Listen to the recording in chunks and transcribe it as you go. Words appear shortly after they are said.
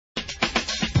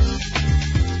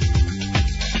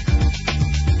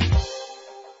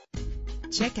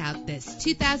Check out this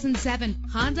 2007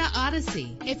 Honda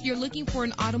Odyssey. If you're looking for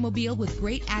an automobile with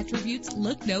great attributes,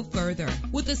 look no further.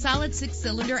 With a solid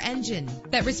 6-cylinder engine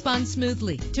that responds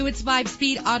smoothly to its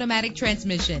 5-speed automatic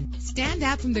transmission. Stand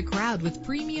out from the crowd with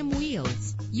premium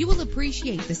wheels. You will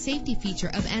appreciate the safety feature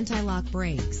of anti-lock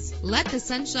brakes. Let the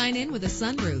sunshine in with a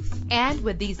sunroof. And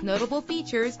with these notable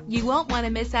features, you won't want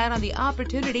to miss out on the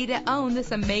opportunity to own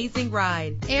this amazing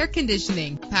ride. Air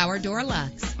conditioning, power door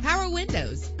locks, power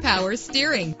windows, power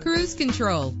steering, cruise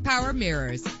control, power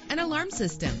mirrors, an alarm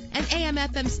system, an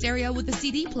AM/FM stereo with a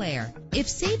CD player. If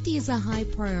safety is a high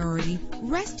priority,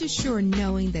 rest assured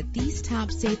knowing that these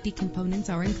top safety components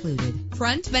are included.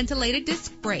 Front ventilated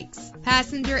disc brakes,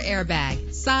 passenger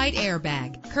airbag, side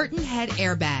airbag, curtain head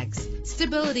airbags,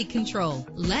 stability control.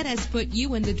 Let us put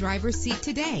you in the driver's seat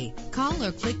today. Call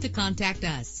or click to contact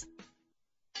us.